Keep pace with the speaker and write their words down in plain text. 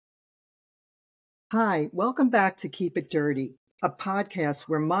Hi, welcome back to Keep It Dirty, a podcast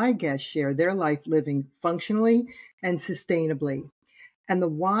where my guests share their life living functionally and sustainably, and the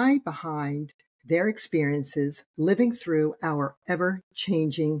why behind their experiences living through our ever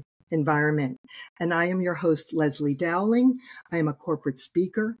changing environment. And I am your host, Leslie Dowling. I am a corporate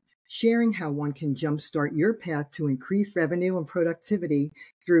speaker, sharing how one can jumpstart your path to increased revenue and productivity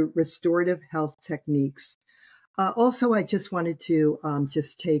through restorative health techniques. Also, I just wanted to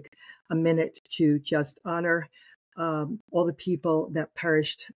just take a minute to just honor all the people that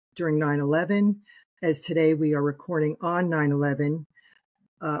perished during 9/11, as today we are recording on 9/11.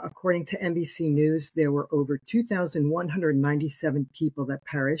 According to NBC News, there were over 2,197 people that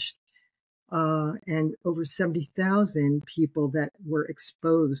perished and over 70,000 people that were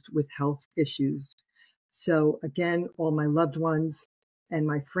exposed with health issues. So again, all my loved ones and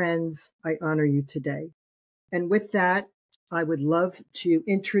my friends, I honor you today. And with that, I would love to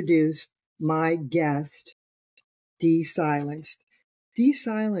introduce my guest, Desilenced.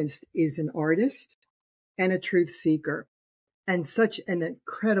 Desilenced is an artist and a truth seeker, and such an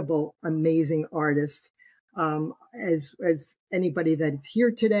incredible, amazing artist. As anybody that is here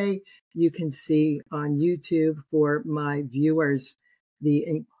today, you can see on YouTube for my viewers the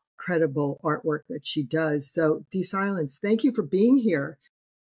incredible artwork that she does. So, Desilenced, thank you for being here.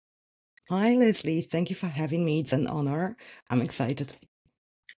 Hi, Leslie. Thank you for having me. It's an honor. I'm excited.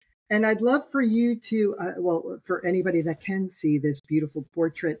 And I'd love for you to, for anybody that can see this beautiful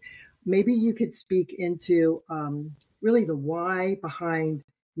portrait, maybe you could speak into really the why behind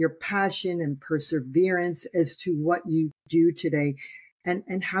your passion and perseverance as to what you do today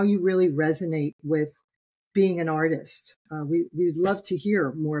and how you really resonate with being an artist. We'd love to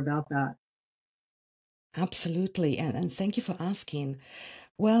hear more about that. Absolutely. And thank you for asking.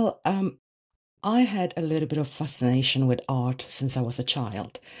 Well, I had a little bit of fascination with art since I was a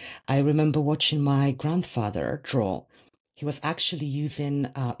child. I remember watching my grandfather draw. He was actually using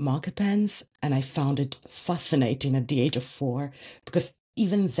marker pens, and I found it fascinating at the age of 4 because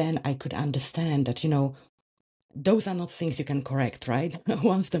even then I could understand that, those are not things you can correct, right?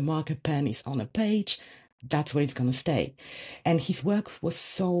 Once the marker pen is on a page, that's where it's going to stay. And his work was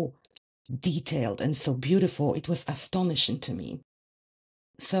so detailed and so beautiful, it was astonishing to me.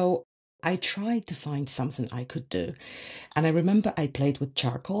 So I tried to find something I could do. And I remember I played with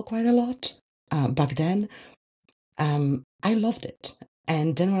charcoal quite a lot back then. I loved it.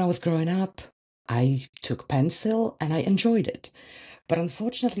 And then when I was growing up, I took pencil and I enjoyed it. But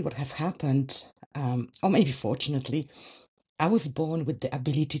unfortunately, what has happened, or maybe fortunately, I was born with the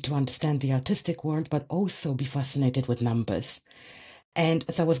ability to understand the artistic world, but also be fascinated with numbers. And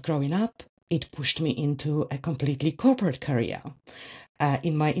as I was growing up, it pushed me into a completely corporate career.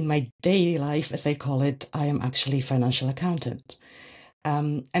 In my daily life, as I call it, I am actually a financial accountant.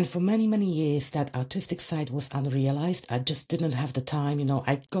 And for many, many years, that artistic side was unrealized. I just didn't have the time.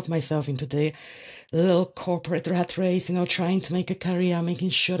 I got myself into the little corporate rat race, trying to make a career, making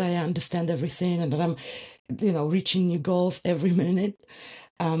sure that I understand everything and that I'm, reaching new goals every minute.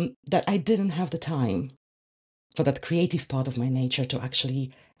 That I didn't have the time for that creative part of my nature to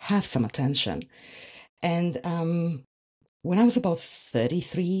actually have some attention. And when I was about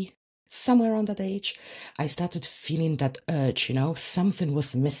 33, somewhere around that age, I started feeling that urge, something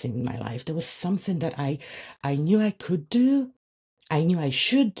was missing in my life. There was something that I knew I could do, I knew I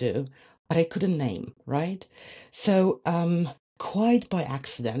should do, but I couldn't name, right? So, quite by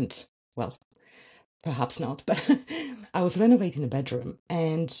accident, well, perhaps not, but I was renovating a bedroom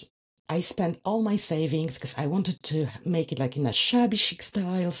and I spent all my savings because I wanted to make it like in a shabby chic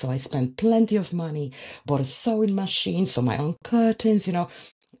style. So I spent plenty of money, bought a sewing machine, so my own curtains,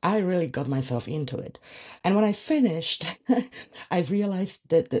 I really got myself into it. And when I finished, I realized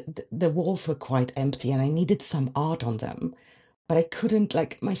that the walls were quite empty and I needed some art on them. But I couldn't,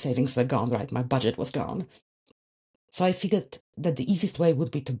 like, my savings were gone, right? My budget was gone. So I figured that the easiest way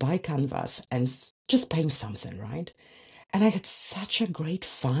would be to buy canvas and just paint something, right? And I had such a great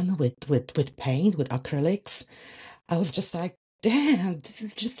fun with paint, with acrylics. I was just like, damn, this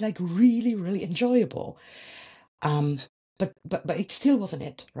is just like really, really enjoyable. Um, but it still wasn't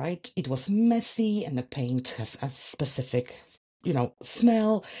it, right? It was messy, and the paint has a specific,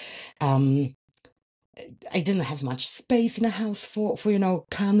 smell. Um, I didn't have much space in the house for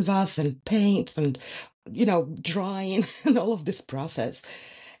canvas and paint and drying and all of this process.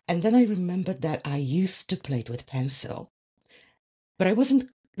 And then I remembered that I used to play with pencil, but I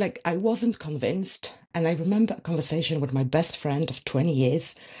wasn't convinced. And I remember a conversation with my best friend of 20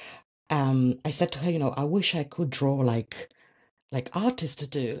 years. I said to her, I wish I could draw like artists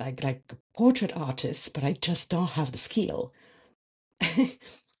do, like portrait artists, but I just don't have the skill.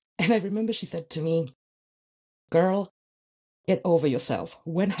 And I remember she said to me, "Girl, get over yourself.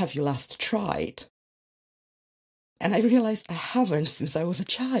 When have you last tried?" And I realized I haven't since I was a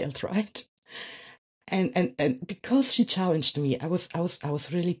child, right? And because she challenged me, I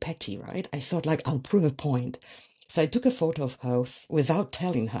was really petty, right? I thought like I'll prove a point. So I took a photo of her without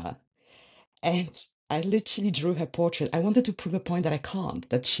telling her, and I literally drew her portrait. I wanted to prove a point that I can't,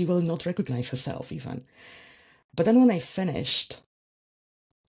 that she will not recognize herself even. But then when I finished,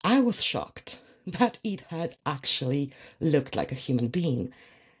 I was shocked that it had actually looked like a human being.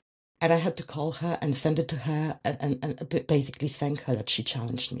 And I had to call her and send it to her and basically thank her that she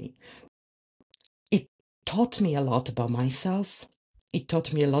challenged me. It taught me a lot about myself. It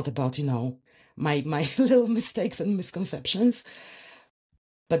taught me a lot about, my little mistakes and misconceptions.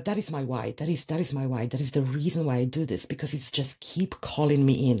 But that is my why. That is my why. That is the reason why I do this, because it's just keep calling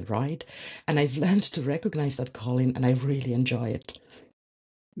me in, right? And I've learned to recognize that calling, and I really enjoy it.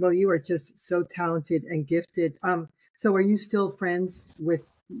 Well, you are just so talented and gifted. So are you still friends with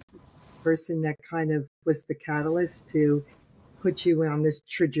the person that kind of was the catalyst to put you on this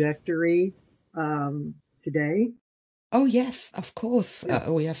trajectory today? Oh yes, of course. Yeah.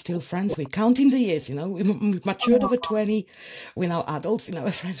 We are still friends. We're counting the years. We matured over 20. We're now adults in our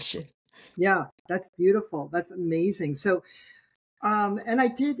friendship. Yeah, that's beautiful. That's amazing. So, and I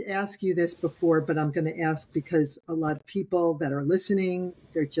did ask you this before, but I'm going to ask because a lot of people that are listening,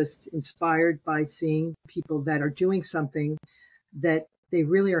 they're just inspired by seeing people that are doing something that they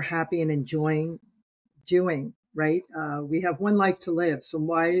really are happy and enjoying doing, right? We have one life to live. So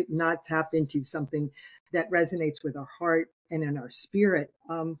why not tap into something that resonates with our heart and in our spirit?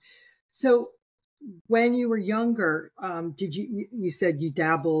 So when you were younger, did you said you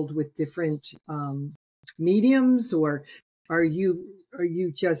dabbled with different mediums, or are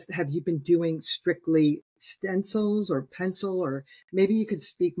you just have you been doing strictly stencils or pencil, or maybe you could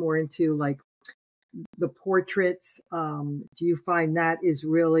speak more into like the portraits? Do you find that is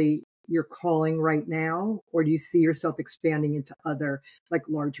really your calling right now, or do you see yourself expanding into other like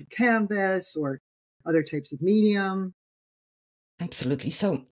larger canvas or other types of medium? Absolutely.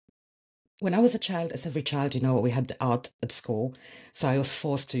 So when I was a child, as every child, we had the art at school. So I was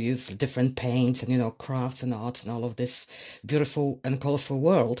forced to use different paints and, crafts and arts and all of this beautiful and colorful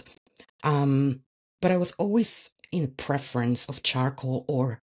world. Um, but I was always in preference of charcoal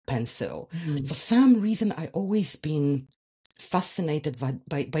or pencil. Mhm. For some reason, I always been fascinated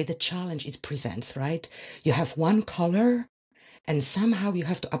by the challenge it presents, right? You have one color and somehow you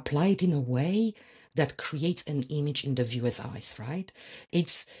have to apply it in a way that creates an image in the viewer's eyes, right?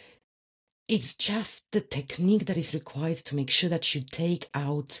 It's it's just the technique that is required to make sure that you take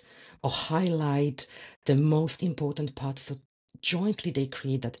out or highlight the most important parts so jointly they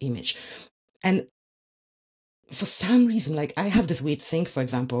create that image. And for some reason, like I have this weird thing, for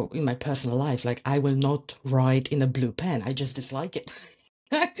example, in my personal life, like I will not write in a blue pen. I just dislike it.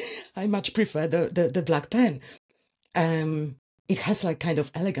 I much prefer the black pen. Um, it has like kind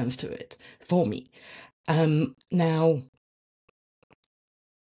of elegance to it for me. Now,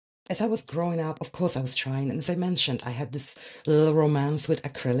 as I was growing up, of course, I was trying, and as I mentioned, I had this little romance with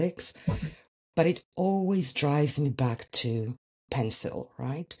acrylics, but it always drives me back to pencil,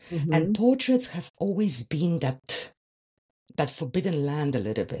 right? And Hmm. portraits have always been that forbidden land a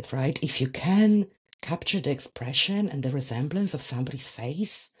little bit, right? If you can capture the expression and the resemblance of somebody's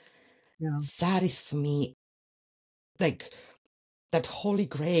face, Yeah. that is for me like that holy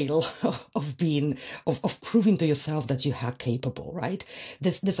grail of being of proving to yourself that you are capable, right?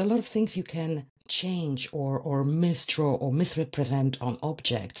 There's a lot of things you can change or misdraw or misrepresent on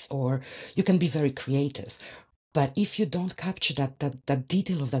objects, or you can be very creative. But if you don't capture that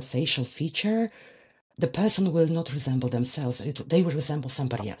detail of that facial feature, the person will not resemble themselves. They will resemble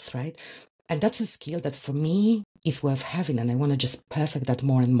somebody else, right? And that's a skill that for me is worth having, and I want to just perfect that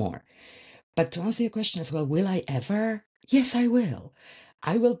more and more. But to answer your question as well, will I ever? Yes, I will.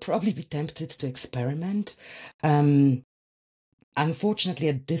 I will probably be tempted to experiment. Um, Unfortunately,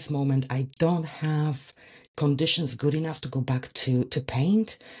 at this moment, I don't have conditions good enough to go back to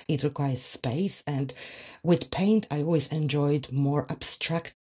paint. It requires space, and with paint, I always enjoyed more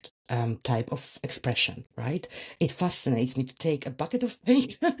abstract type of expression, right? It fascinates me to take a bucket of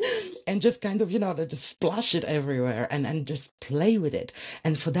paint and just kind of, just splash it everywhere and just play with it.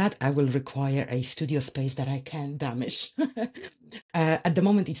 And for that, I will require a studio space that I can damage. At the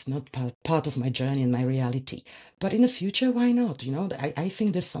moment, it's not part of my journey and my reality. But in the future, why not? I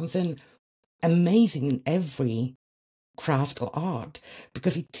think there's something amazing in every craft or art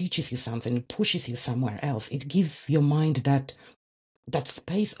because it teaches you something, it pushes you somewhere else. It gives your mind that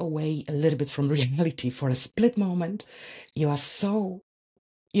space away a little bit from reality for a split moment. You are so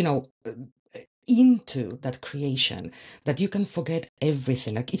you know, into that creation, that you can forget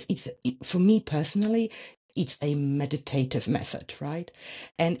everything. Like for me personally, it's a meditative method, right?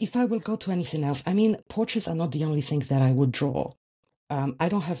 And if I will go to anything else, I mean, portraits are not the only things that I would draw. I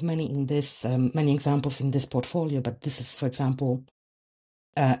don't have many examples in this portfolio, but this is, for example,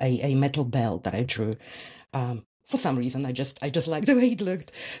 a metal bell that I drew. For some reason, I just liked the way it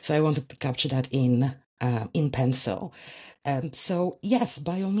looked, so I wanted to capture that in pencil. So yes,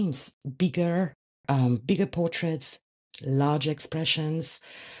 by all means, bigger portraits, large expressions.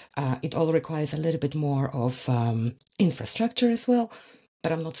 It all requires a little bit more of infrastructure as well,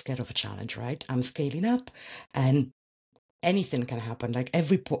 but I'm not scared of a challenge, right? I'm scaling up, and anything can happen. Like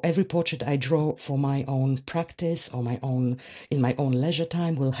every portrait I draw for my own practice or my own in my own leisure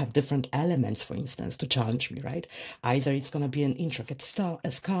time will have different elements, for instance, to challenge me, right? Either it's going to be an intricate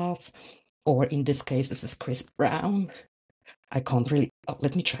a scarf, or in this case this is crisp brown. I can't really, oh,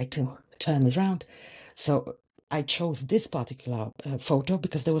 let me try to turn it around. So I chose this particular photo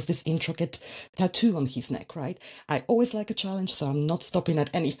because there was this intricate tattoo on his neck, right? I always like a challenge, so I'm not stopping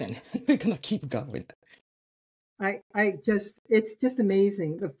at anything. We're gonna keep going. It's just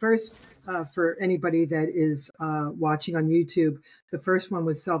amazing. The first, for anybody that is watching on YouTube, the first one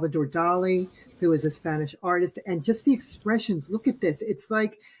was Salvador Dali, who is a Spanish artist, and just the expressions. Look at this. It's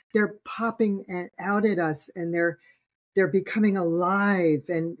like they're popping out at us, and they're becoming alive,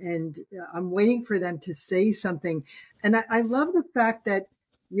 and I'm waiting for them to say something. And I love the fact that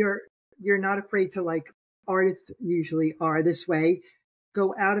you're you're not afraid to, like artists usually are this way,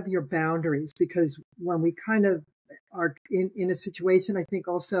 go out of your boundaries, because when we kind of are in a situation, I think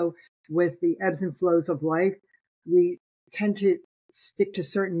also with the ebbs and flows of life, we tend to stick to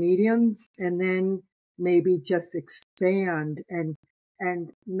certain mediums and then maybe just expand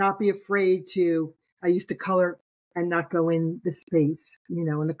and not be afraid to. I used to color and not go in the space, in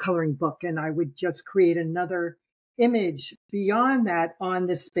the coloring book, and I would just create another image beyond that on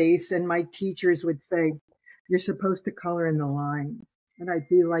the space. And my teachers would say, "You're supposed to color in the lines." And I'd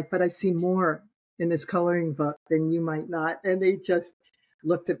be like, "But I see more in this coloring book than you might not." And they just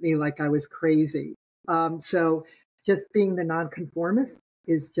looked at me like I was crazy. So just being the nonconformist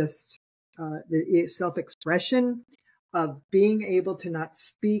is just the self-expression of being able to not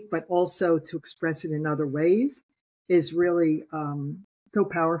speak, but also to express it in other ways is really so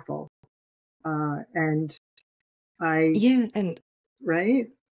powerful. And I, Yeah, and right?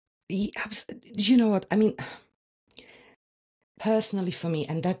 you know what? I mean, personally for me,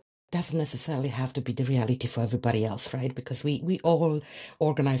 and that doesn't necessarily have to be the reality for everybody else, right? Because we all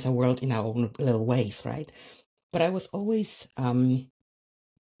organize our world in our own little ways, right? But I was always,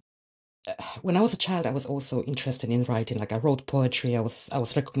 when I was a child, I was also interested in writing. Like I wrote poetry. I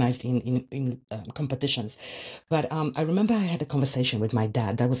was recognized in competitions. But I remember I had a conversation with my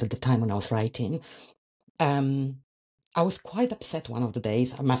dad. That was at the time when I was writing. Um, I was quite upset one of the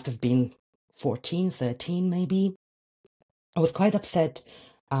days. I must have been 14, 13, maybe. I was quite upset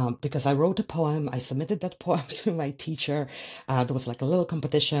because I wrote a poem. I submitted that poem to my teacher. There was like a little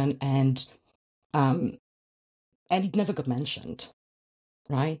competition, um, and it never got mentioned,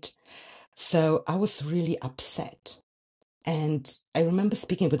 right? So I was really upset. And I remember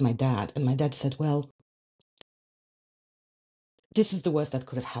speaking with my dad, and my dad said, "Well, this is the worst that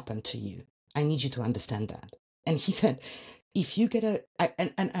could have happened to you. I need you to understand that." And he said, "If you get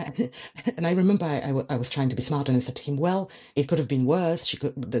and I remember I was trying to be smart, and I said to him, "Well, it could have been worse.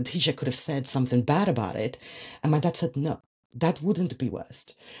 The teacher could have said something bad about it." And my dad said, "No, that wouldn't be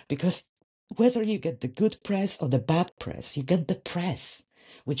worst, because whether you get the good press or the bad press, you get the press,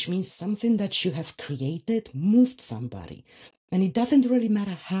 which means something that you have created moved somebody. And it doesn't really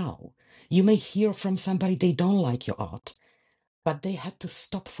matter how. You may hear from somebody they don't like your art, but they had to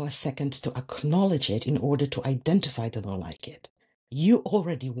stop for a second to acknowledge it in order to identify they don't like it. You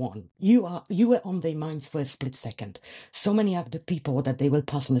already won. You were on their minds for a split second. So many other people that they will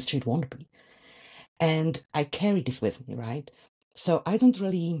pass on the street won't be." And I carry this with me, right? So I don't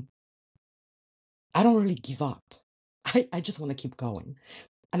really give up. I just want to keep going.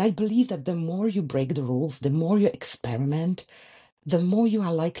 And I believe that the more you break the rules, the more you experiment, the more you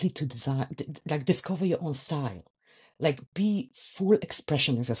are likely to like discover your own style. Like be full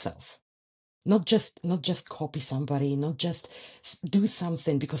expression of yourself. Not just copy somebody, not just do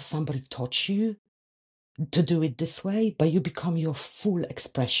something because somebody taught you to do it this way, but you become your full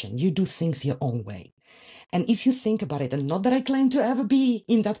expression. You do things your own way. And if you think about it, and not that I claim to ever be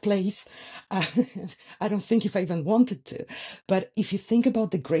in that place, uh, I don't think if I even wanted to, but if you think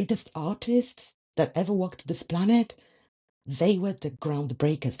about the greatest artists that ever walked this planet, They were the ground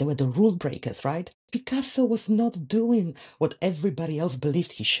breakers, they were the rule breakers, right? Picasso was not doing what everybody else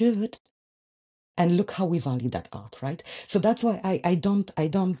believed he should. And look how we value that art, right? So that's why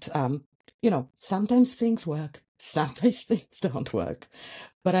sometimes things work, sometimes things don't work.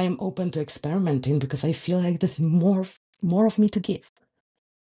 But I am open to experimenting because I feel like there's more of me to give.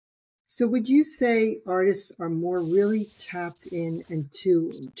 So would you say artists are more really tapped in and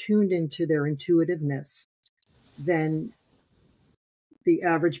tuned into their intuitiveness than the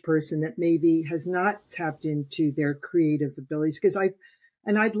average person that maybe has not tapped into their creative abilities? Because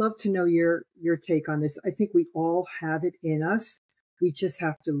I'd love to know your take on this. I think we all have it in us. We just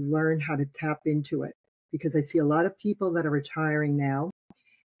have to learn how to tap into it, because I see a lot of people that are retiring now,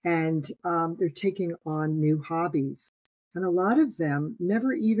 and they're taking on new hobbies. And a lot of them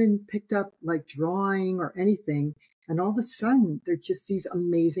never even picked up like drawing or anything. And all of a sudden, they're just these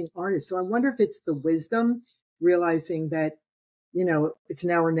amazing artists. So I wonder if it's the wisdom, realizing that, it's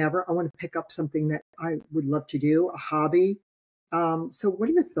now or never. I want to pick up something that I would love to do, a hobby. So what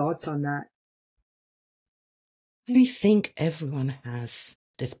are your thoughts on that? I think everyone has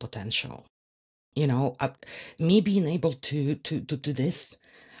this potential. You know, me being able to do this,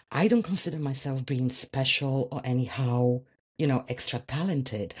 I don't consider myself being special or anyhow, extra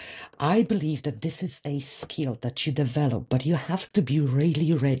talented. I believe that this is a skill that you develop, but you have to be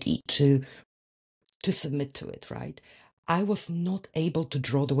really ready to submit to it, right? I was not able to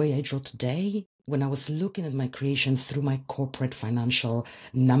draw the way I draw today when I was looking at my creation through my corporate financial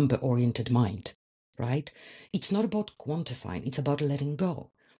number oriented mind, right? It's not about quantifying, it's about letting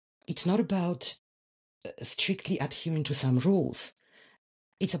go. It's not about strictly adhering to some rules.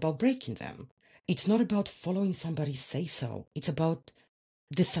 It's about breaking them. It's not about following somebody's say so. It's about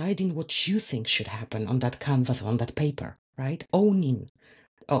deciding what you think should happen on that canvas, on that paper, right? Owning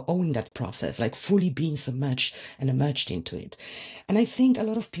that process, like fully being submerged and immersed into it. And I think a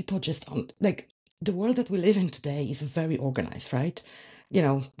lot of people just like the world that we live in today is very organized, right?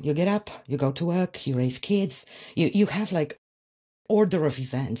 You get up, you go to work, you raise kids, you have like order of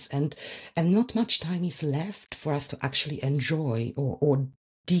events, and not much time is left for us to actually enjoy or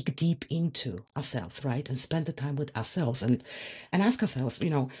dig deep into ourselves, right? And spend the time with ourselves and ask ourselves,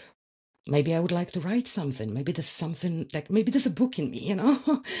 maybe I would like to write something. Maybe there's something like maybe there's a book in me,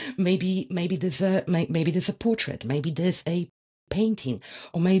 maybe there's a portrait, maybe there's a painting,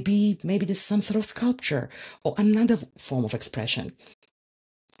 or maybe there's some sort of sculpture or another form of expression.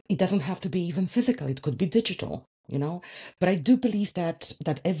 It doesn't have to be even physical, it could be digital. But I do believe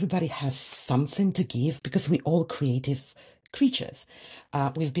that everybody has something to give because we're all creative creatures.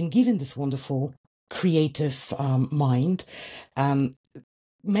 We've been given this wonderful creative mind. um,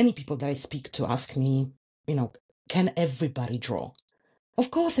 Many people that I speak to ask me, you know can everybody draw? Of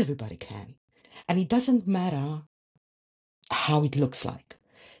course everybody can, and it doesn't matter how it looks like.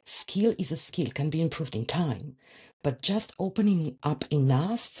 Skill is a skill, can be improved in time, but just opening up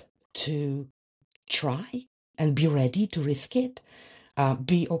enough to try and be ready to risk it.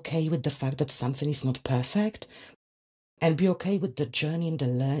 Be okay with the fact that something is not perfect, and be okay with the journey and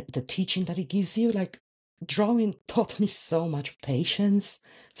the teaching that it gives you. Like drawing taught me so much patience,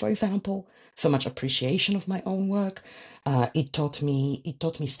 for example, so much appreciation of my own work. It taught me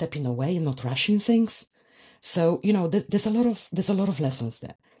stepping away and not rushing things. So there's a lot of lessons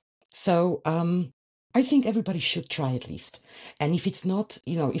there. So I think everybody should try at least. And if it's not,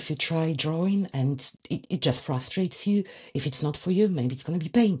 if you try drawing and it just frustrates you, if it's not for you, maybe it's going to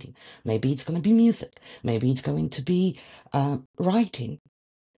be painting, maybe it's going to be music, maybe it's going to be writing.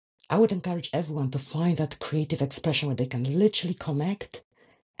 I would encourage everyone to find that creative expression where they can literally connect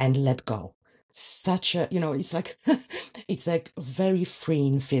and let go. Such a, it's like, it's like very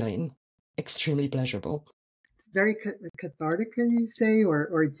freeing feeling, extremely pleasurable. It's very cathartic, can you say,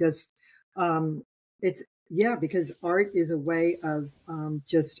 or just it's yeah, because art is a way of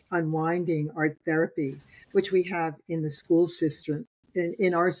just unwinding, art therapy, which we have in the school system,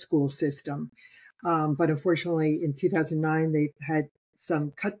 in our school system. But unfortunately, in 2009, they've had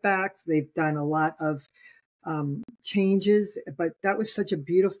some cutbacks. They've done a lot of changes, but that was such a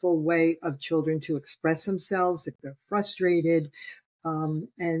beautiful way of children to express themselves if they're frustrated, and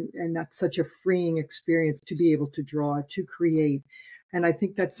that's such a freeing experience to be able to draw, to create. And I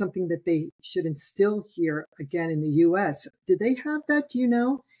think that's something that they should instill here again in the U.S. Did they have that? Do you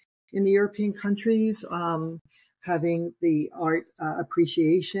know, in the European countries, having the art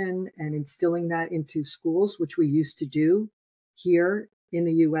appreciation and instilling that into schools, which we used to do here in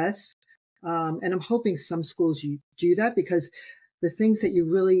the U.S. And I'm hoping some schools you do that, because the things that you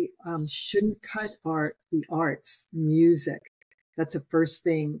really shouldn't cut are the arts, music. That's the first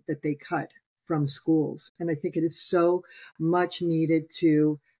thing that they cut from schools. And I think it is so much needed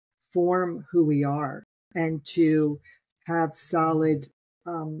to form who we are and to have solid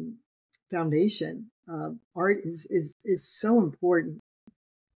um, foundation. Art is so important.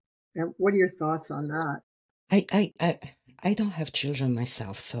 And what are your thoughts on that? I, I, I, I don't have children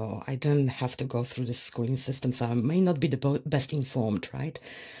myself, so I don't have to go through the schooling system, so I may not be the best informed, right?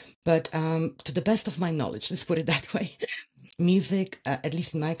 But to the best of my knowledge, let's put it that way, music, at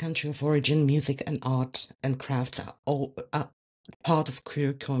least in my country of origin, music and art and crafts are all part of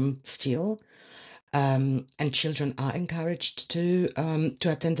curriculum still. And children are encouraged to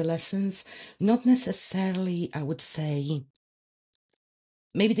attend the lessons. Not necessarily, I would say,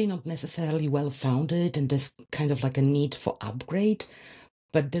 maybe they're not necessarily well founded, and there's kind of like a need for upgrade,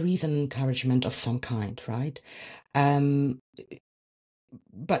 but there is an encouragement of some kind, right? Um,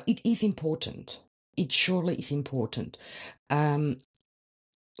 but it is important. It surely is important. Um,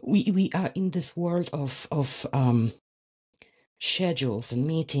 we are in this world of schedules and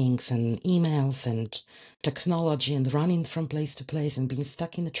meetings and emails and technology and running from place to place and being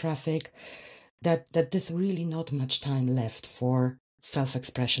stuck in the traffic, that there's really not much time left for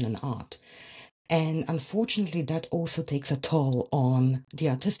self-expression and art. And unfortunately, that also takes a toll on the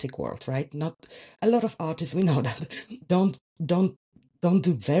artistic world, right? Not a lot of artists we know that don't don't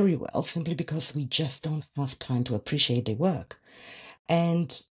do very well simply because we just don't have time to appreciate their work.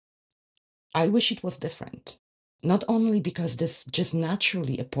 And I wish it was different. Not only because there's just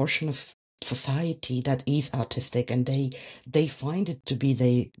naturally a portion of society that is artistic and they find it to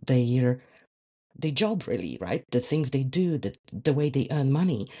be their job, really, right? The things they do, the way they earn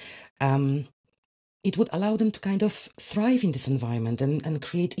money. Um, it would allow them to kind of thrive in this environment and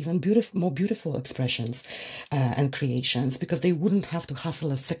create even more beautiful expressions and creations, because they wouldn't have to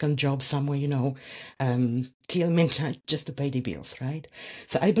hustle a second job somewhere, till midnight just to pay the bills, right?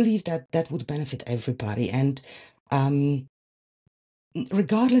 So I believe that that would benefit everybody. And um,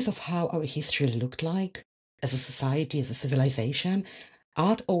 regardless of how our history looked like as a society, as a civilization,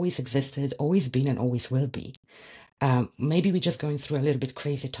 art always existed, always been, and always will be. Maybe we're just going through a little bit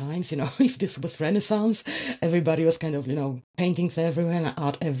crazy times, if this was Renaissance, everybody was kind of, paintings everywhere and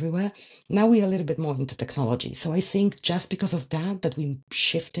art everywhere. Now we're a little bit more into technology. So I think just because of that we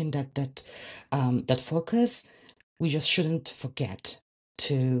shift in that focus, we just shouldn't forget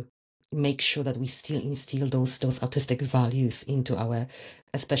to make sure that we still instill those artistic values into our,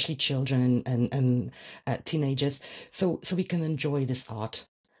 especially children and teenagers, so we can enjoy this art,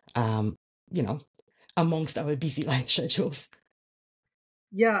 you know, amongst our busy life schedules.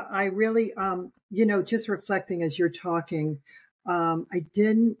 Yeah, I really, just reflecting as you're talking, I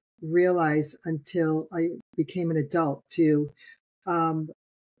didn't realize until I became an adult to um,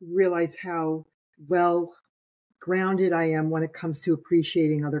 realize how well grounded I am when it comes to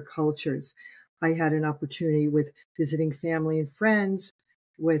appreciating other cultures. I had an opportunity with visiting family and friends,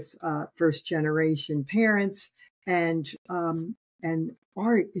 with first generation parents, and and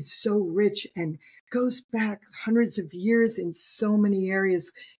art is so rich and goes back hundreds of years in so many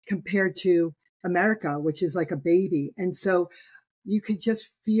areas compared to America, which is like a baby. And so you could just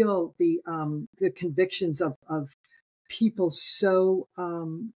feel the convictions of people so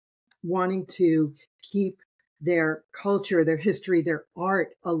wanting to keep their culture, their history, their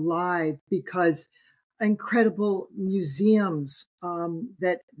art alive, because incredible museums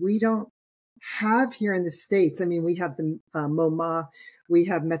that we don't have here in the States. I mean, we have the MoMA, we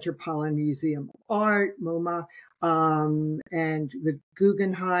have Metropolitan Museum of Art, MoMA, and the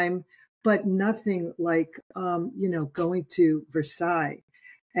Guggenheim, but nothing like, going to Versailles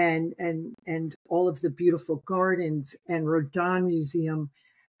and all of the beautiful gardens and Rodin Museum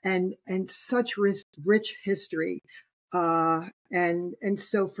and such rich history. And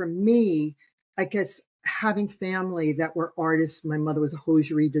so for me, I guess having family that were artists, my mother was a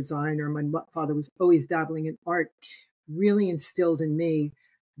hosiery designer, my father was always dabbling in art, really instilled in me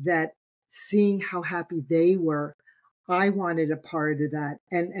that seeing how happy they were, I wanted a part of that.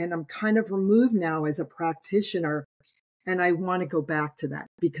 And I'm kind of removed now as a practitioner, and I want to go back to that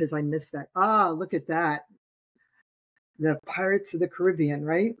because I miss that. Ah, look at that. The Pirates of the Caribbean,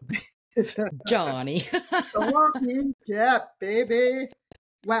 right? Johnny. Johnny Depp, baby.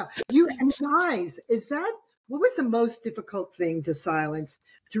 Wow. You and eyes, is that what was the most difficult thing to silence,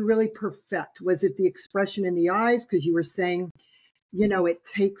 to really perfect? Was it the expression in the eyes? Because you were saying, it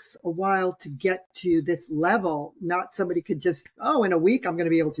takes a while to get to this level. Not somebody could just, oh, in a week, I'm going to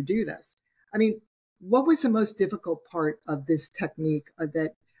be able to do this. I mean, what was the most difficult part of this technique?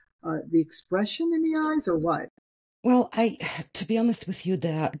 That the expression in the eyes, or what? Well, to be honest with you,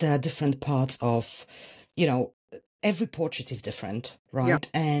 there are different parts of, you know, every portrait is different, Yeah. right?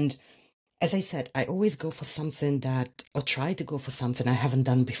 And as I said, I always go for something that, or try to go for something I haven't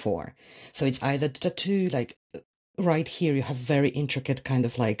done before. So it's either tattoo, like right here, you have very intricate kind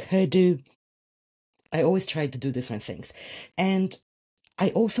of like hairdo. I always try to do different things. And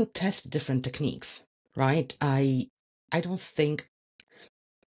I also test different techniques, right? I don't think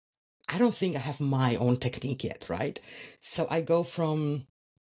I don't think I have my own technique yet, right? So I go from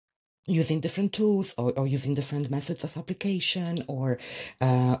using different tools or using different methods of application or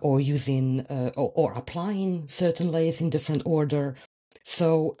using or applying certain layers in different order.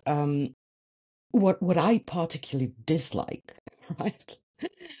 So what I particularly dislike, right,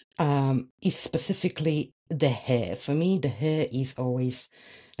 is specifically the hair. For me, the hair is always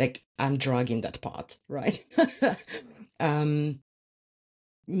like I'm dragging that part, right? um,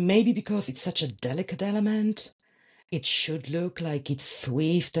 maybe because it's such a delicate element, it should look like it's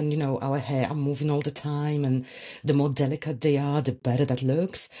swift and, our hair are moving all the time. And the more delicate they are, the better that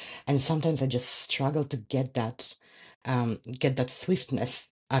looks. And sometimes I just struggle to get that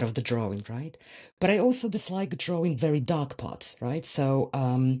swiftness out of the drawing, right? But I also dislike drawing very dark parts, right? So,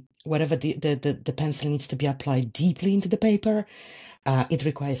 whatever the pencil needs to be applied deeply into the paper, it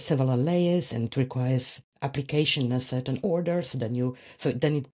requires several layers and it requires application in a certain order. So then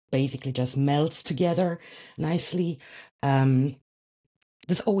it basically just melts together nicely. Um,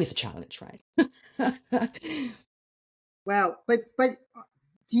 there's always a challenge, right? Wow. But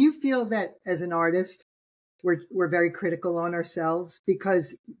do you feel that as an artist, we're very critical on ourselves?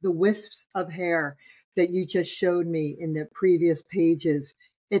 Because the wisps of hair that you just showed me in the previous pages,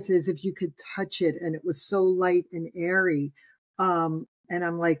 it's as if you could touch it and it was so light and airy. And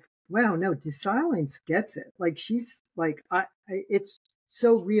I'm like, wow, no, Desilenced gets it. Like she's like, it's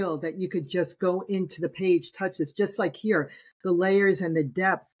so real that you could just go into the page, touch this, just like here, the layers and the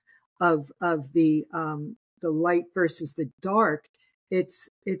depth of the light versus the dark. It's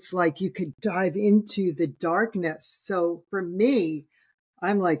like you could dive into the darkness. So for me,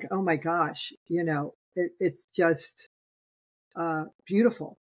 I'm like, oh my gosh, it's just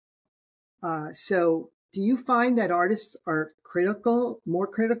beautiful. So do you find that artists are more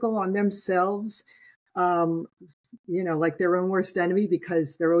critical on themselves, um, like their own worst enemy,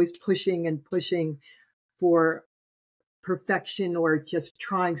 because they're always pushing and pushing for perfection or just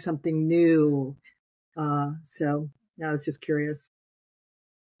trying something new? So yeah, I was just curious.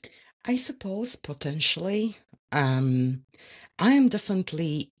 I suppose potentially. Um, I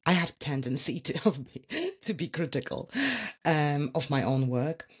have tendency to be critical of my own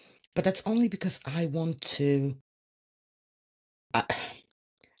work, but that's only because I,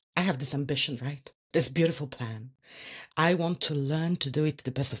 I have this ambition, right? This beautiful plan. I want to learn to do it to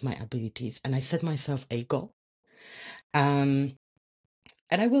the best of my abilities, and I set myself a goal. Um,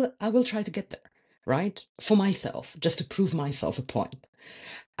 and I will try to get there, right? For myself, just to prove myself a point.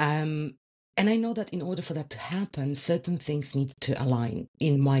 Um, and I know that in order for that to happen, certain things need to align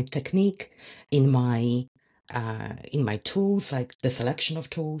in my technique, in my tools, like the selection of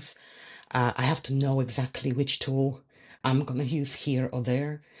tools. I have to know exactly which tool I'm gonna use here or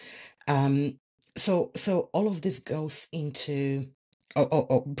there. Um, so all of this goes into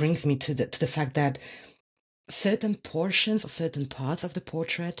or brings me to the fact that certain portions or certain parts of the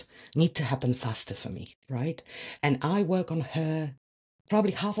portrait need to happen faster for me, right? And I work on her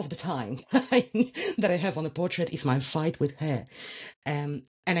probably half of the time that I have on a portrait is my fight with her. And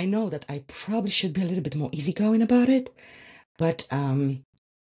I know that I probably should be a little bit more easygoing about it, but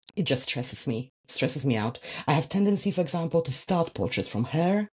it just stresses me out. I have tendency, for example, to start portrait from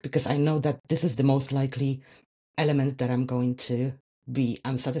her because I know that this is the most likely element that I'm going to be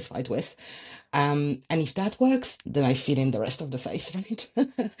unsatisfied with. And if that works, then I fill in the rest of the face,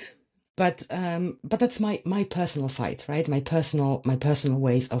 right? But that's my personal fight, right? My personal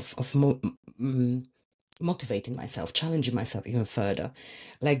ways of motivating myself, challenging myself even further,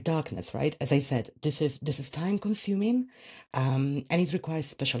 like darkness, right? As I said, this is time consuming, and it requires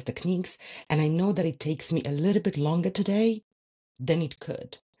special techniques. And I know that it takes me a little bit longer today than it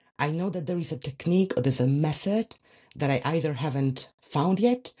could. I know that there is a technique or there's a method that I either haven't found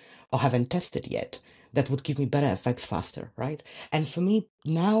yet or haven't tested yet that would give me better effects faster, right? And for me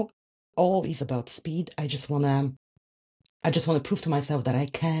now, all is about speed. I just wanna prove to myself that I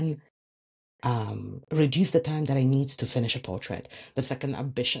can reduce the time that I need to finish a portrait. That's like an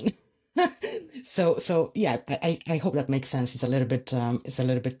ambition. So yeah, I hope that makes sense. It's a little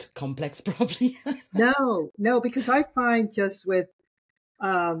bit complex probably. No, no, because I find just with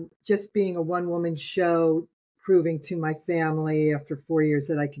just being a one woman show, proving to my family after 4 years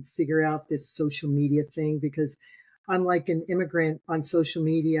that I could figure out this social media thing, because I'm like an immigrant on social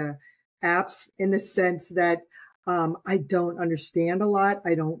media apps in the sense that I don't understand a lot.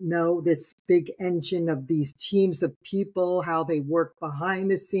 I don't know this big engine of these teams of people, how they work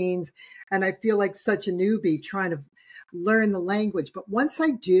behind the scenes. And I feel like such a newbie trying to learn the language. But once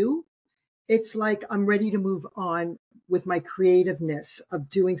I do, it's like I'm ready to move on with my creativeness of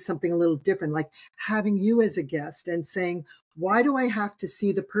doing something a little different, like having you as a guest and saying, why do I have to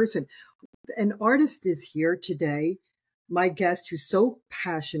see the person? An artist is here today, my guest who's so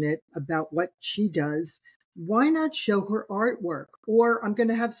passionate about what she does. Why not show her artwork? Or I'm going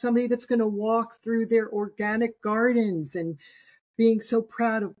to have somebody that's going to walk through their organic gardens and being so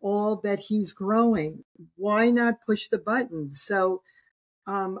proud of all that he's growing. Why not push the button? So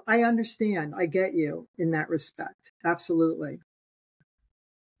I understand. I get you in that respect. Absolutely.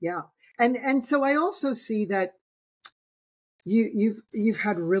 Yeah. And so I also see that you've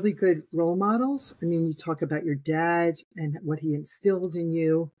had really good role models. I mean, you talk about your dad and what he instilled in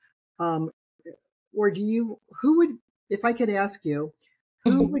you. Um, or do you, who would, if I could ask you,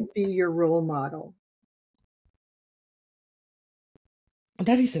 who Mhm. would be your role model?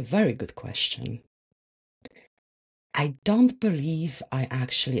 That is a very good question. I don't believe I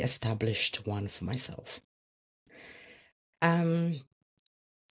actually established one for myself. Um,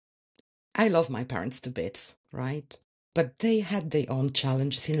 I love my parents to bits, right? But they had their own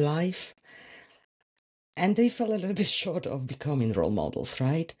challenges in life, and they fell a little bit short of becoming role models,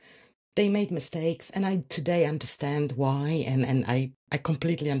 right? They made mistakes, and I today understand why, and I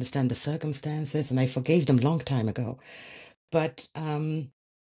completely understand the circumstances, and I forgave them long time ago. But I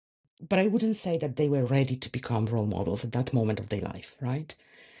wouldn't say that they were ready to become role models at that moment of their life, right?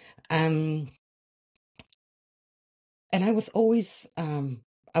 Um, and I was always on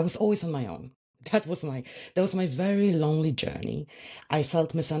my own. That was my very lonely journey. I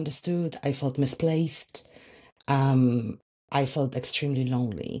felt misunderstood. I felt misplaced. Um, I felt extremely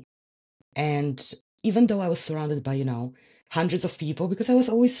lonely. And even though I was surrounded by, hundreds of people, because I was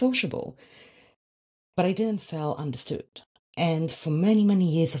always sociable, but I didn't feel understood. And for many, many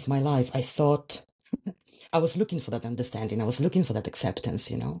years of my life, I thought I was looking for that understanding. I was looking for that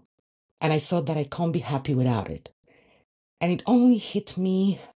acceptance. And I thought that I can't be happy without it. And it only hit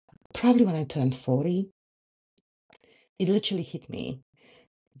me probably when I turned 40. It literally hit me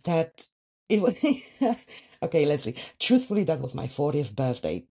that it was okay, Leslie. Truthfully, that was my 40th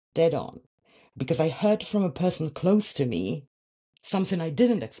birthday, dead on, because I heard from a person close to me something I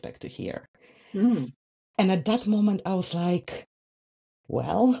didn't expect to hear. Mm. And at that moment, I was like,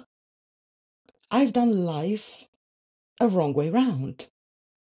 well, I've done life a wrong way round.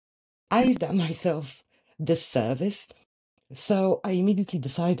 I've done myself this service. So I immediately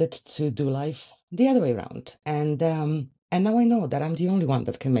decided to do life the other way around. And now I know that I'm the only one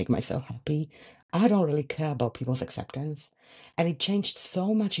that can make myself happy. I don't really care about people's acceptance. And it changed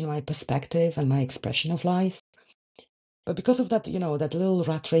so much in my perspective and my expression of life. But because of that, that little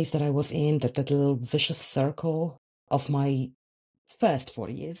rat race that I was in, that little vicious circle of my first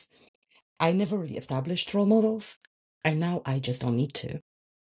 40 years, I never really established role models. And now I just don't need to.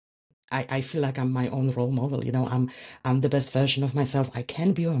 I feel like I'm my own role model. I'm the best version of myself I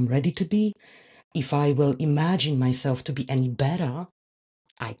can be or I'm ready to be. If I will imagine myself to be any better,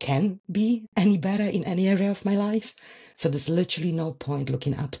 I can be any better in any area of my life. So there's literally no point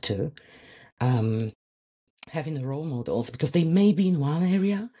looking up to um, having the role models because they may be in one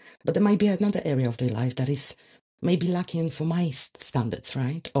area, but there might be another area of their life that is maybe lacking for my standards,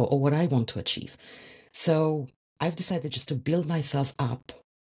 right? Or what I want to achieve. So I've decided just to build myself up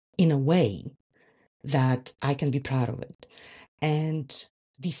in a way that I can be proud of it. And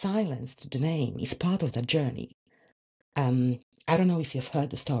Desilenced, the name, is part of that journey. Um, I don't know if you've heard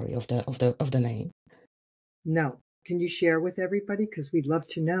the story of the name. No. Can you share with everybody? Because we'd love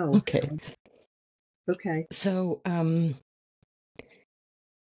to know. Okay. Okay. So I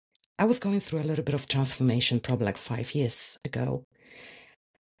was going through a little bit of transformation probably like 5 years ago.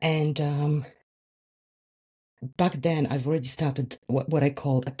 And back then I've already started what I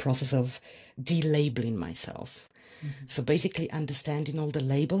called a process of delabeling myself. Mhm. So basically understanding all the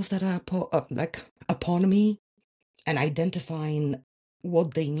labels that are like upon me and identifying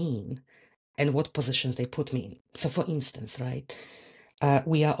what they mean and what positions they put me in. So, for instance, right,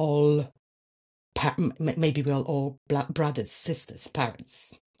 we are all maybe we're all brothers, sisters,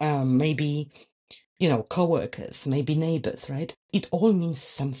 parents, maybe co-workers, maybe neighbors, right? It all means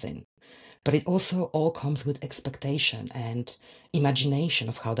something, but it also all comes with expectation and imagination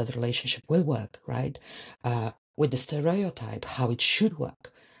of how that relationship will work, right? With the stereotype, how it should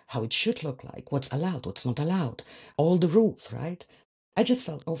work, how it should look like, what's allowed, what's not allowed, all the rules, right? I just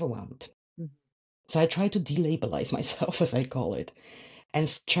felt overwhelmed. Mhm. So I try to delabelize myself, as I call it.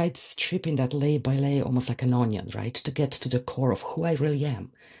 and tried stripping that layer by layer, almost like an onion, right, to get to the core of who I really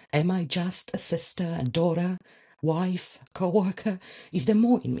am. Am I just a sister, a daughter, wife, co-worker? Is there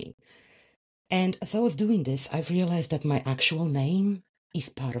more in me? And as I was doing this, I've realized that my actual name is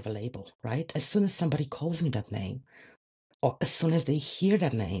part of a label, right? As soon as somebody calls me that name, or as soon as they hear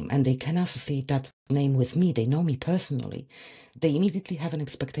that name and they can associate that name with me, they know me personally, they immediately have an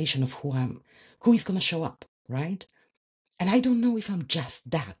expectation of who is going to show up, right? And I don't know if I'm just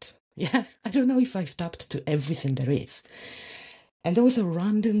that. Yeah, I don't know if I've tapped to everything there is. And there was a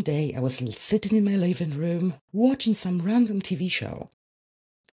random day, I was sitting in my living room watching some random TV show,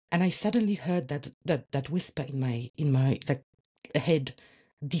 and I suddenly heard that whisper in my like head,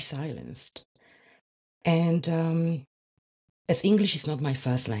 "Desilenced." And as English is not my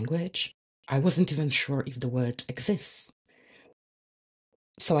first language, I wasn't even sure if the word exists.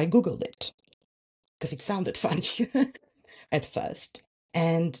 So I Googled it because it sounded funny at first.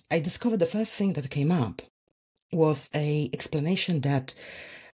 And I discovered the first thing that came up was a explanation that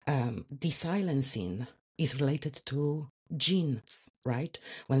desilencing is related to genes, right?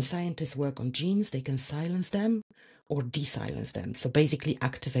 When scientists work on genes, they can silence them or desilence them. So basically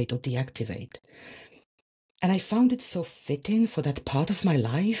activate or deactivate. And I found it so fitting for that part of my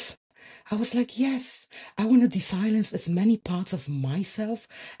life. I was like, yes, I want to desilence as many parts of myself,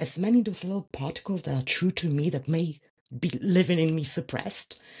 as many of those little particles that are true to me that may be living in me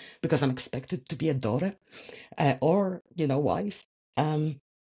suppressed because I'm expected to be a daughter or, wife. Um,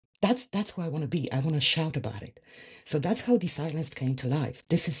 that's who I want to be. I want to shout about it. So that's how Desilenced came to life.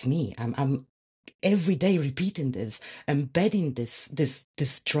 This is me. I'm every day repeating this, embedding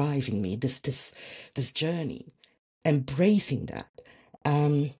this drive in me, this journey, embracing that.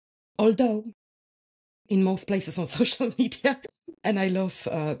 Although in most places on social media, and I love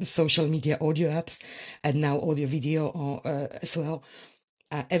social media audio apps and now audio video as well.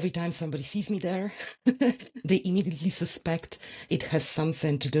 Every time somebody sees me there, they immediately suspect it has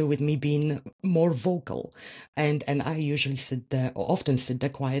something to do with me being more vocal. And I usually sit there, or often sit there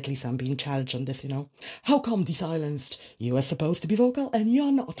quietly, so I'm being challenged on this, How come Desilenced? You are supposed to be vocal and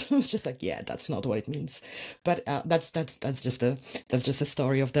you're not. It's just like, yeah, that's not what it means. But that's just a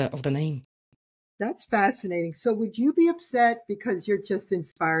story of the name. That's fascinating. So would you be upset because you're just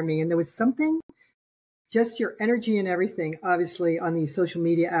inspiring me? And there was something, just your energy and everything, obviously on these social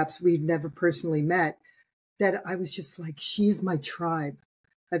media apps we've never personally met, that I was just like, she's my tribe.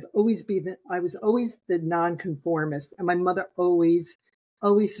 I was always the nonconformist, and my mother always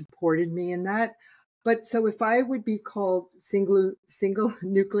supported me in that. But so if I would be called single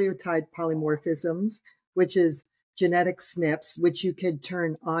nucleotide polymorphisms, which is genetic SNPs, which you can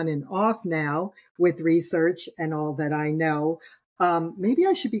turn on and off now with research and all that I know, maybe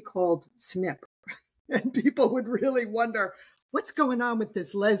I should be called SNP. And people would really wonder what's going on with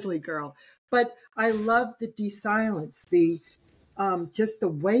this Leslie girl. But I love the desilence, the just the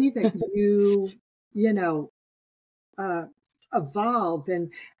way that you know, uh, evolved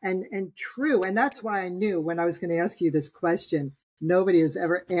and true. And that's why I knew when I was going to ask you this question, nobody has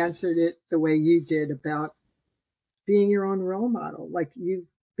ever answered it the way you did about being your own role model. Like you've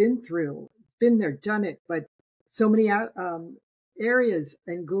been there, done it, but so many areas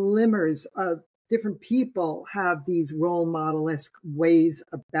and glimmers of different people have these role model-esque ways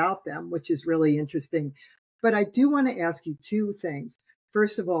about them, which is really interesting. But I do want to ask you two things.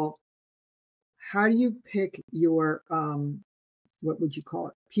 First of all, how do you pick your, what would you call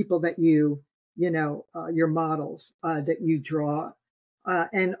it? People that your models that you draw.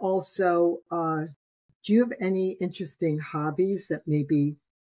 And also, do you have any interesting hobbies that maybe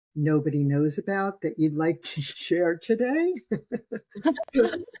nobody knows about that you'd like to share today?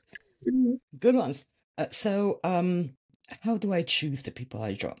 Good ones. So, how do I choose the people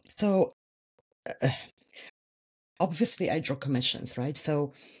I draw? So, uh, obviously, I draw commissions, right?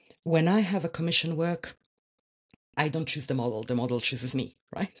 So, when I have a commission work, I don't choose the model chooses me,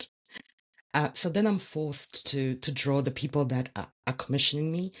 right? So then I'm forced to draw the people that are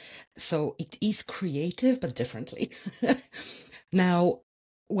commissioning me. So it is creative, but differently. Now,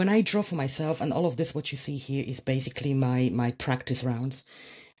 when I draw for myself, and all of this, what you see here is basically my practice rounds.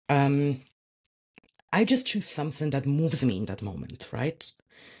 Um, I just choose something that moves me in that moment, right?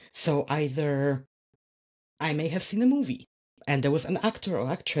 So either I may have seen a movie and there was an actor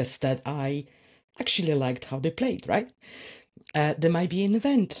or actress that I actually liked how they played, right? There might be an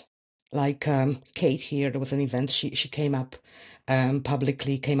event like Kate here. There was an event. She came up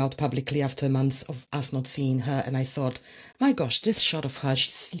came out publicly after months of us not seeing her, and I thought, my gosh, this shot of her,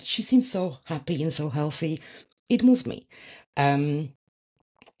 she seemed so happy and so healthy. It moved me. Um,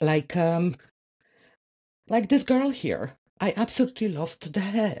 like um, like this girl here. I absolutely loved the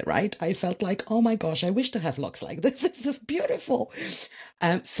hair, right? I felt like, oh my gosh, I wish to have locks like this. This is beautiful.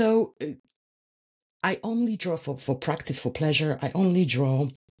 So I only draw for practice, for pleasure. I only draw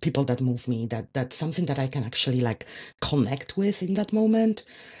people that move me, that's something that I can actually like connect with in that moment.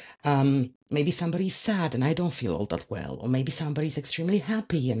 Maybe somebody's sad and I don't feel all that well, or maybe somebody's extremely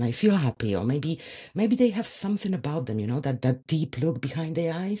happy and I feel happy, or maybe they have something about them, that deep look behind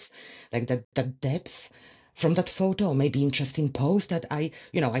their eyes, like that depth from that photo, or maybe interesting post that I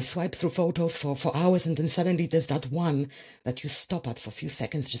swipe through photos for hours, and then suddenly there's that one that you stop at for a few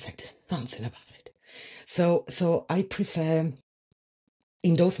seconds, just like there's something about it. So I prefer,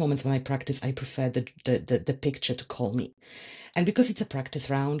 in those moments when I practice, I prefer the picture to call me. And because it's a practice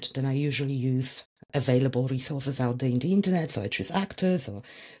round, then I usually use available resources out there in the internet. So I choose actors or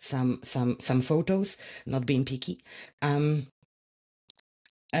some photos, not being picky. Um,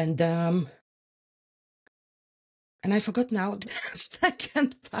 and um, and I forgot now the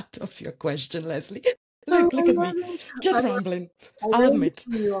second part of your question, Leslie. Oh, Look I at love me, it. just rambling. I I'll really admit,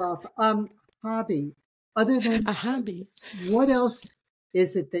 threw you off. Hobby. Other than a hobby. what else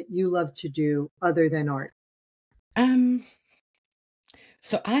is it that you love to do other than art? Um,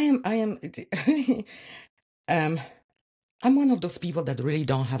 so I am, um, I'm one of those people that really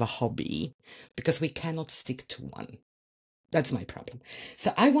don't have a hobby because we cannot stick to one. That's my problem.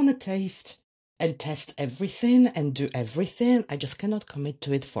 So I want to taste and test everything and do everything. I just cannot commit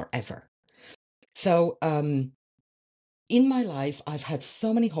to it forever. So in my life, I've had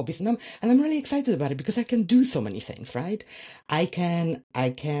so many hobbies, and I'm really excited about it because I can do so many things, right? I can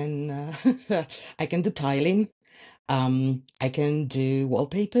I can do tiling. I can do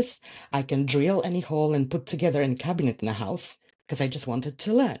wallpapers. I can drill any hole and put together any cabinet in a house because I just wanted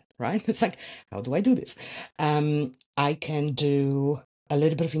to learn, right? It's like, how do I do this? I can do a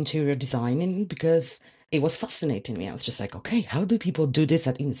little bit of interior designing because it was fascinating me. I was just like, okay, how do people do this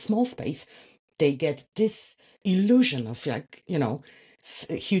that in a small space they get this illusion of like,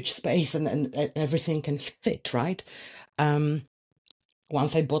 a huge space and everything can fit, right? Um,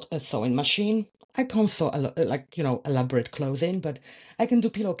 Once I bought a sewing machine. I can't sew like elaborate clothing, but I can do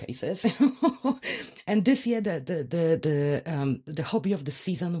pillowcases. And this year, the hobby of the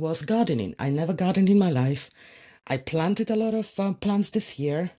season was gardening. I never gardened in my life. I planted a lot of plants this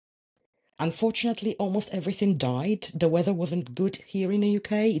year. Unfortunately, almost everything died. The weather wasn't good here in the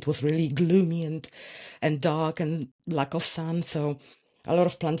UK. It was really gloomy and dark and lack of sun. So a lot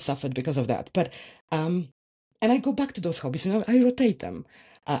of plants suffered because of that. But and I go back to those hobbies. I rotate them.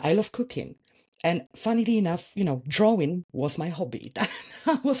 I love cooking. And funnily enough, drawing was my hobby.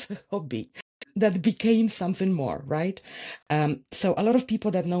 That was a hobby that became something more, right? So a lot of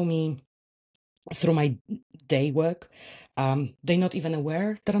people that know me through my day work, they're not even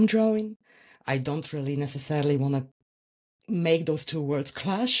aware that I'm drawing. I don't really necessarily want to make those two words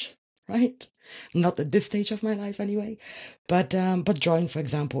clash, right? Not at this stage of my life anyway. But drawing, for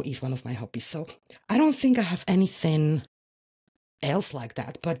example, is one of my hobbies. So I don't think I have anything else like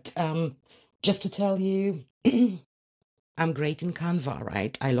that. But just to tell you, I'm great in Canva,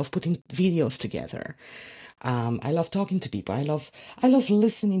 right? I love putting videos together. I love talking to people. I love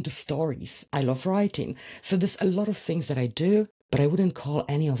listening to stories. I love writing. So there's a lot of things that I do, but I wouldn't call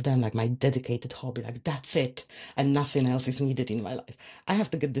any of them like my dedicated hobby. Like that's it, and nothing else is needed in my life. I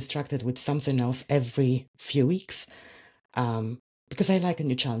have to get distracted with something else every few weeks. Um, because I like a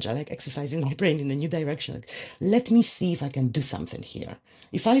new challenge. I like exercising my brain in a new direction. Like, let me see if I can do something here.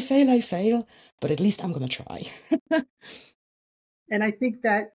 If I fail, I fail, but at least I'm gonna try. And I think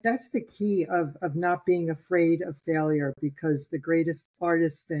that that's the key of not being afraid of failure, because the greatest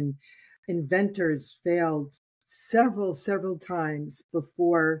artists and inventors failed several times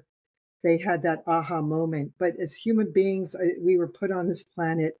before they had that aha moment. But as human beings, we were put on this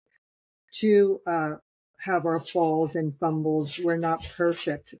planet to have our falls and fumbles. We're not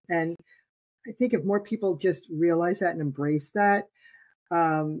perfect. And I think if more people just realize that and embrace that,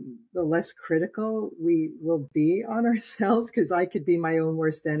 the less critical we will be on ourselves, because I could be my own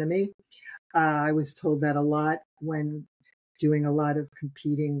worst enemy. I was told that a lot when doing a lot of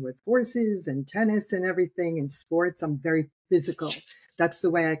competing with horses and tennis and everything in sports. I'm very physical. That's the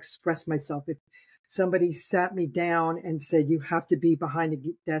way I express myself. If somebody sat me down and said, you have to be behind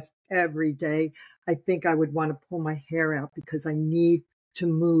a desk every day, I think I would want to pull my hair out, because I need to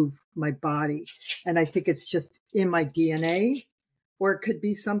move my body. And I think it's just in my DNA, or it could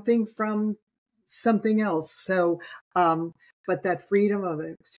be something from something else. So, but that freedom of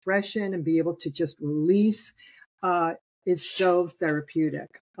expression and be able to just release uh, is so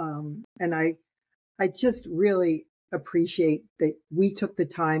therapeutic. And I just really appreciate that we took the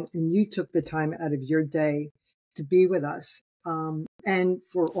time and you took the time out of your day to be with us. And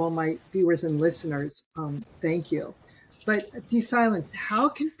for all my viewers and listeners, thank you. But Desilenced, how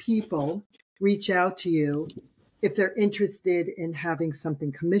can people reach out to you if they're interested in having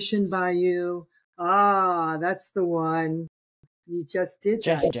something commissioned by you? Ah, that's the one. You just did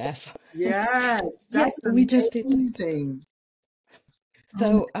that. Jeff. Yes, Yeah, that's we just did. amazing. Oh my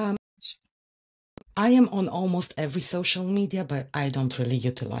So I am on almost every social media, but I don't really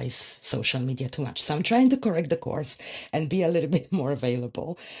utilize social media too much. So I'm trying to correct the course and be a little bit more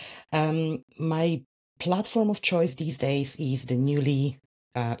available. My platform of choice these days is the newly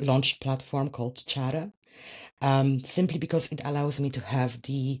launched platform called Chatter, simply because it allows me to have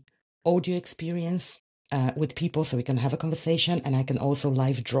the audio experience with people so we can have a conversation, and I can also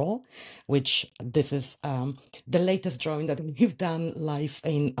live draw, which this is the latest drawing that we've done live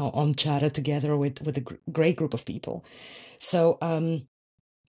in on Chatter together with a great group of people. So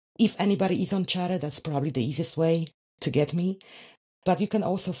if anybody is on Chatter, that's probably the easiest way to get me. But you can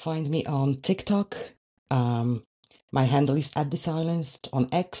also find me on TikTok. Um, my handle is @Desilenced on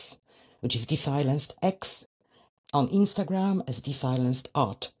X, which is Desilenced X, on Instagram as Desilenced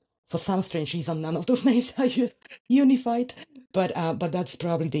Art. For some strange reason, none of those names are unified, but that's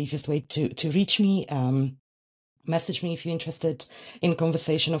probably the easiest way to reach me. Message me if you're interested in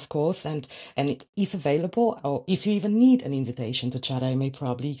conversation, of course, and if available, or if you even need an invitation to chat, I may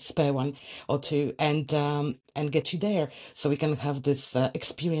probably spare one or two and get you there so we can have this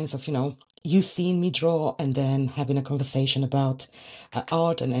experience of you seeing me draw and then having a conversation about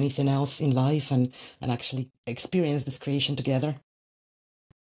art and anything else in life and actually experience this creation together.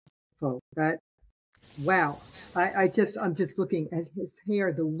 Oh, that wow. I'm just looking at his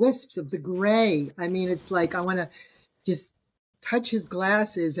hair, the wisps of the gray. I mean, it's like I want to just touch his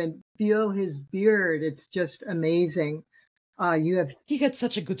glasses and feel his beard. It's just amazing. You have He had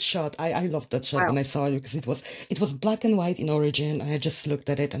such a good shot. I loved that shot wow. when I saw it because it was black and white in origin. And I just looked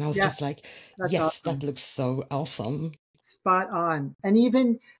at it and I was Yeah, just like, that's yes, that awesome. looks so awesome. Spot on. And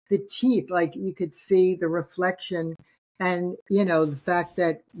even the teeth, like you could see the reflection and, the fact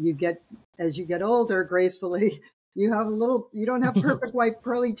that as you get older, gracefully, you don't have perfect white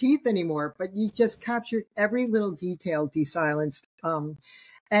pearly teeth anymore, but you just captured every little detail, Desilenced.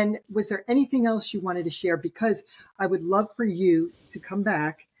 And was there anything else you wanted to share? Because I would love for you to come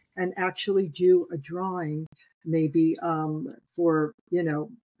back and actually do a drawing, maybe for,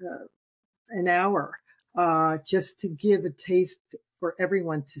 an hour, just to give a taste for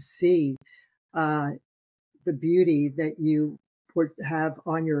everyone to see uh, the beauty that you would have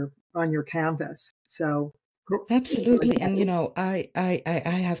on your canvas. So, Absolutely. And I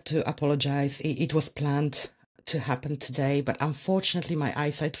have to apologize. It was planned to happen today, but unfortunately my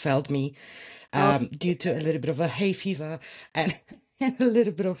eyesight failed me oh, due to a little bit of a hay fever and, and a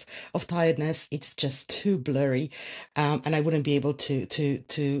little bit of tiredness. It's just too blurry, and I wouldn't be able to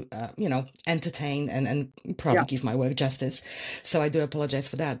entertain and yeah, probably give my work justice. So I do apologize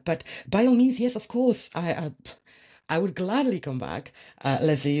for that. But by all means, yes, of course, I would gladly come back.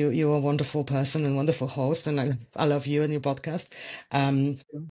 Leslie, you're a wonderful person and wonderful host, and I love you and your podcast. Um,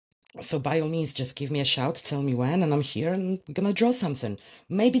 so by all means, just give me a shout, tell me when, and I'm here and we're gonna draw something.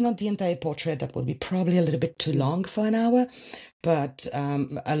 Maybe not the entire portrait, that will be probably a little bit too long for an hour, but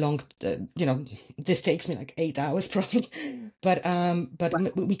this takes me like 8 hours probably. But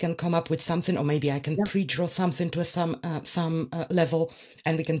we can come up with something, or maybe I can yeah. pre-draw something to some level,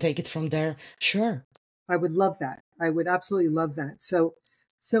 and we can take it from there. Sure. I would love that. I would absolutely love that.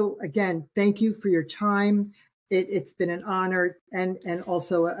 So again, thank you for your time. It's been an honor and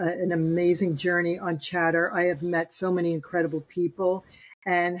also an amazing journey on Chatter. I have met so many incredible people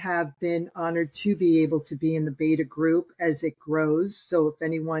and have been honored to be able to be in the beta group as it grows. So if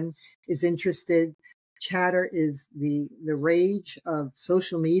anyone is interested, Chatter is the rage of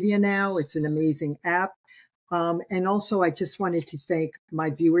social media now. It's an amazing app. And also, I just wanted to thank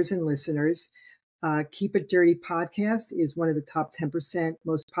my viewers and listeners. Keep It Dirty podcast is one of the top 10%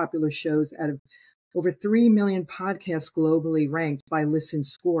 most popular shows out of over 3 million podcasts globally ranked by Listen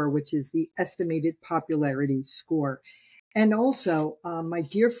Score, which is the estimated popularity score. And also, my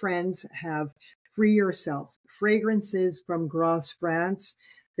dear friends have Free Yourself fragrances from Grosse France.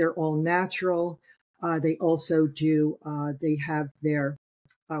 They're all natural. They also they have their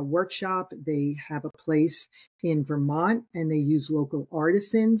workshop. They have a place in Vermont and they use local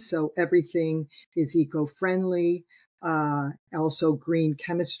artisans. So everything is eco-friendly, also green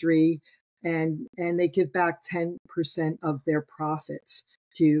chemistry, and they give back 10% of their profits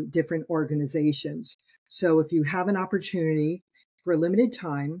to different organizations. So if you have an opportunity for a limited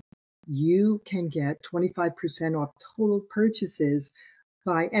time, you can get 25% off total purchases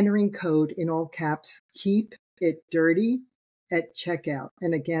by entering code in all caps, KEEP it dirty at checkout.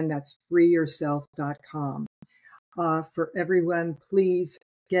 And again, that's freeyourself.com. For everyone, please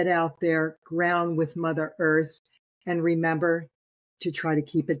get out there, ground with Mother Earth, and remember to try to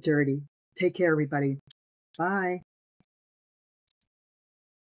keep it dirty. Take care, everybody. Bye.